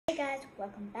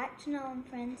welcome back to Nolan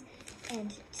Friends,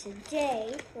 and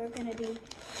today we're going to be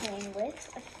playing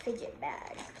with a fidget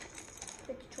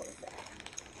toy bag.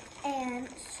 And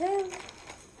so,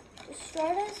 to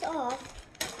start us off,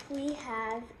 we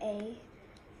have a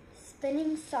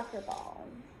spinning soccer ball.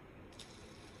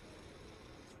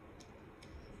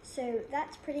 So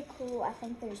that's pretty cool. I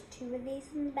think there's 2 of these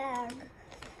in the bag,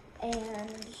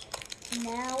 and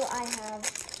now I have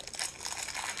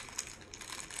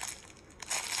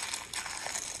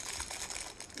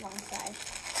one side.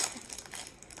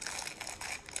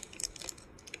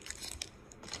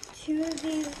 2 of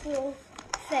these little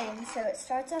things. So it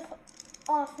starts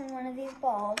off in one of these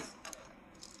balls,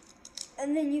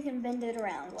 and then you can bend it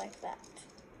around like that.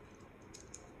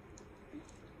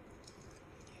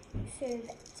 So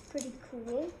that's pretty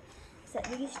cool. Set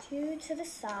these 2 to the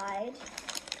side,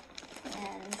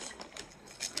 and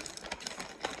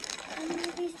how many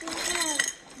of these do I have?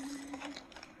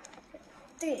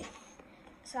 3.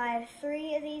 So I have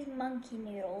 3 of these monkey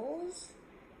noodles.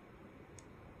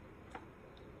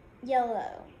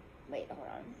 Yellow. Wait, hold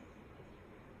on.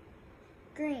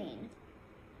 Green.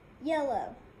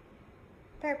 Yellow.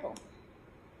 Purple.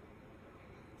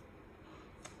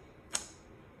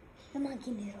 The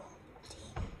monkey noodle.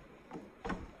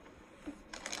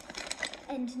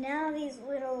 And now this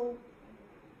little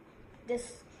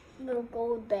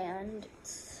gold band.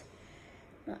 It's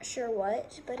not sure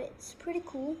what, but it's pretty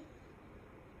cool.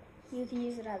 You can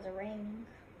use it as a ring.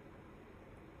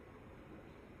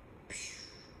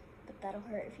 But that'll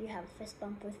hurt if you have a fist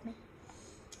bump with me.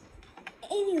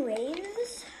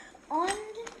 Anyways, on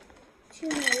to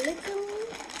my little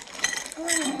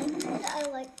friend that I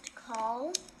like to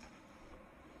call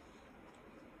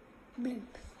Bloop.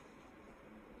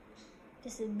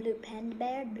 This is Bloop Panda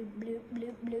Bear. Bloop, bloop,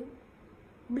 bloop, bloop.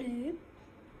 Bloop,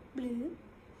 bloop.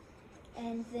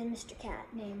 And then Mr. Cat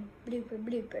named Blooper,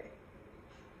 Blooper.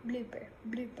 Blooper,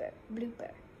 blooper,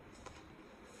 blooper.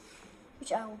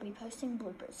 Which I will be posting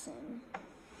bloopers soon.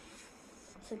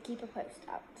 So keep a post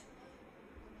out.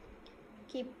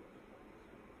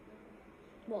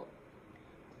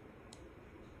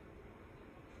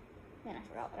 Man, I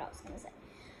forgot what I was going to say.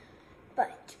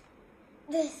 But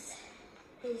this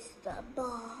is the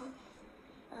ball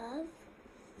of,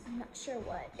 I'm not sure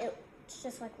what. It's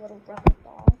just like a little rubber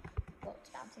ball. Well, it's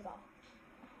a bouncy ball.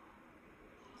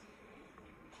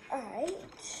 Alright,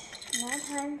 now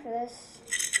time for this.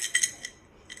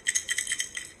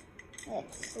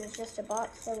 This is just a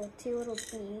box filled with 2 little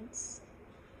beads.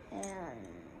 And,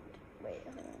 wait,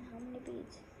 hold on, how many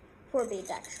beads? 4 beads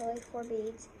actually, 4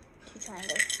 beads, 2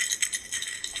 triangles.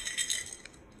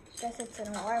 Guess it's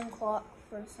an alarm clock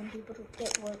for some people to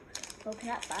get woken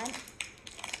up by.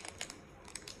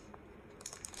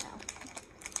 Now,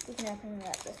 you can open it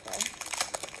up this way.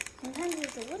 Sometimes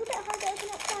it's a little bit hard to open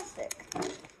up plastic.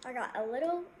 I got a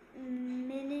little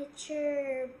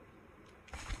miniature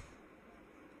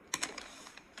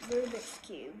Rubik's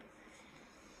Cube.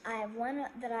 I have one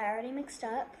that I already mixed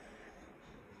up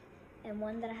and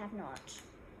one that I have not.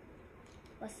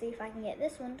 Let's see if I can get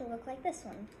this one to look like this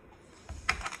one.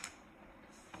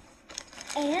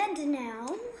 And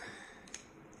now,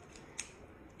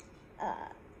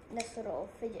 this little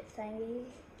fidget thingy.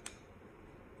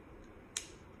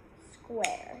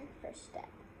 Square, first step.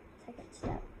 Second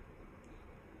step,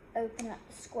 open up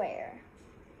the square,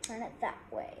 turn it that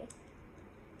way,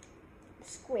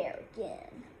 square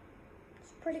again.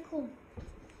 It's pretty cool.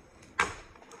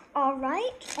 All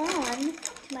right, on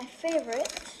to my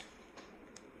favorite,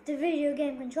 the video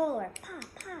game controller. Pop,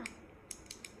 pop.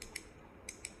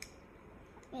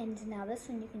 And now this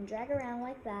one you can drag around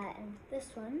like that, and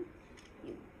this one,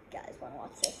 you guys want to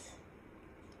watch this.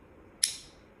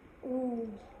 Ooh.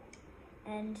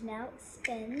 And now it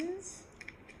spins,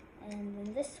 and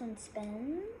then this one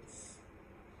spins,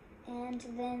 and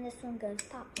then this one goes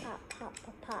pop, pop, pop,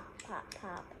 pop, pop, pop,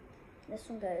 pop. This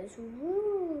one goes woo,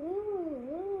 woo,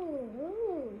 woo,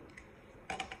 woo.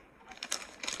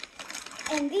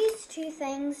 And these 2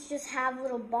 things just have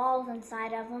little balls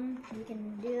inside of them. You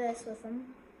can do this with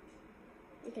them.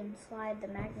 You can slide the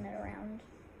magnet around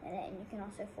in it, and you can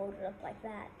also fold it up like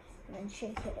that, and then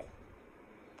shake it.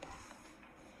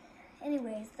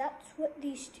 Anyways, that's what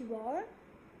these 2 are.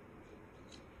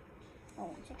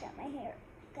 Oh, check out my hair,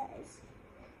 guys.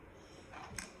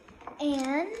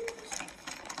 And,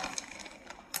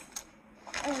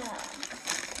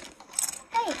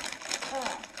 hey,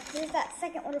 here's that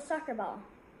second little soccer ball.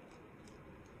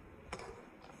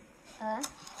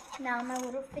 Now my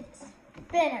little fidget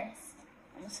spinners.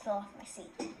 Almost fell off my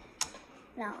seat.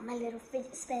 Now my little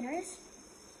fidget spinners.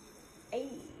 Hey.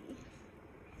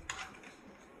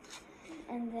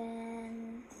 And then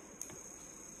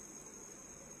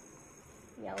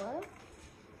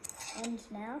And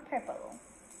now purple.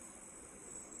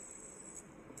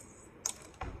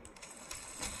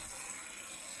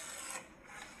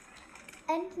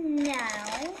 And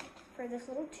now for this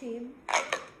little tube.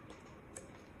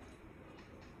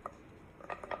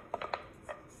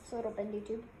 It's a little bendy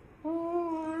tube. I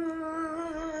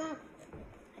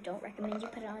don't recommend you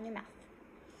put it on your mouth.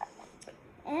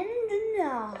 And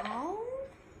now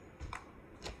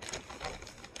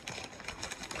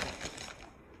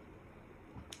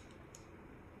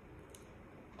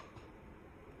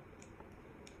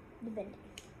the bendy.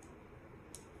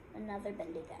 Another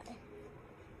bendy guy.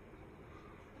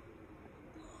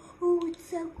 Oh, it's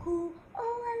so cool.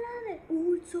 Oh, I love it.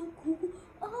 Oh, it's so cool.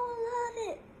 Oh, I love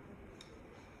it.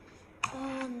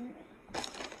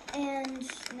 And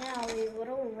now these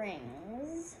little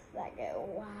rings that go,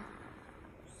 wow,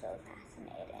 so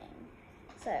fascinating.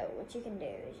 So what you can do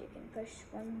is you can push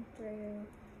one through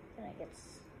and it gets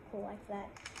cool like that.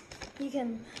 You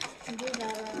can do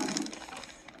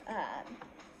that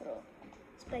little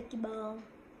spiky ball,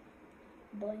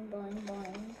 boing, boing,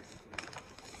 boing.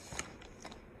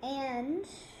 And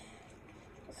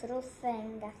this little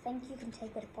thing, I think you can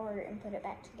take it apart and put it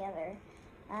back together.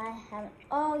 I haven't,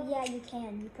 oh yeah, you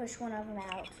can. You push one of them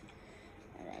out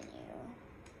and then you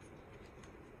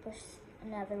push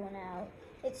another one out.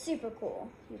 It's super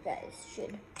cool. You guys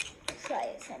should try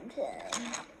it sometime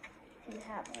if you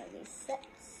have one of these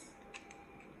sets.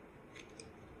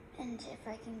 And if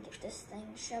I can get this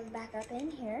thing shoved back up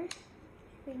in here,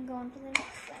 we can go on to the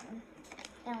next thing.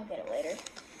 And I'll get it later.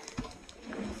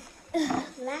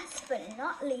 Last but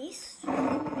not least,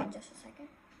 just a second.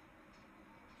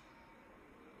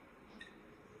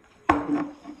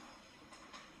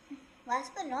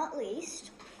 Last but not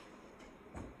least,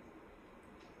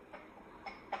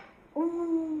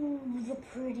 ooh, the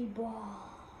pretty ball.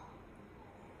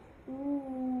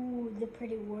 Ooh, the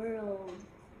pretty world.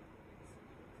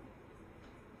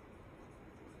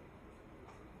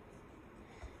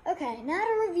 Okay, now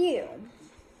to review.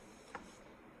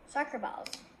 Soccer balls.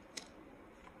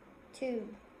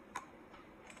 Tube.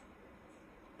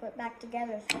 Put back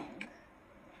together thing.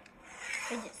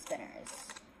 Fidget spinners.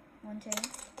 1, 2,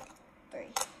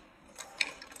 3.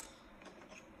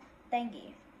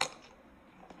 Thangy.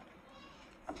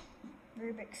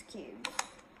 Rubik's Cube.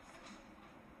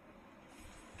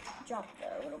 Drop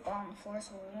the little ball on the floor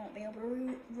so we won't be able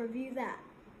to review that.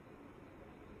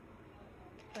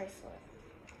 Bracelet.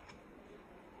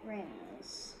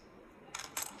 Rings.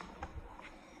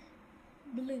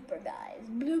 Blooper guys.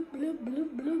 Bloop, bloop, bloop,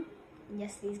 bloop.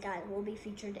 Yes, these guys will be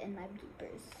featured in my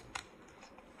bloopers.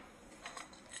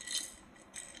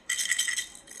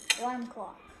 Alarm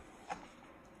clock.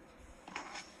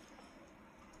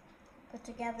 Put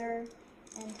together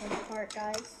and take apart,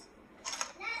 guys.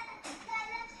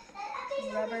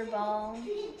 Rubber ball.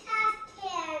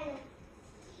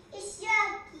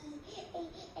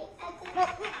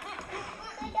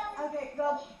 Okay,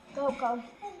 go.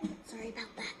 Sorry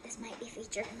about that. This might be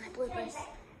featured in my bloopers.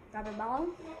 Rubber ball.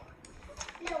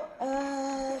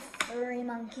 Furry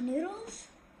monkey noodles.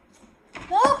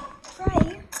 Oh,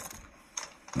 try.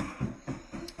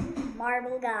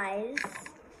 Marble guys.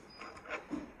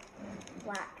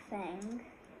 Black thing.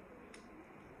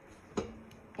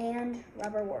 And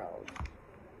Rubber World.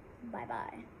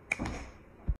 Bye-bye.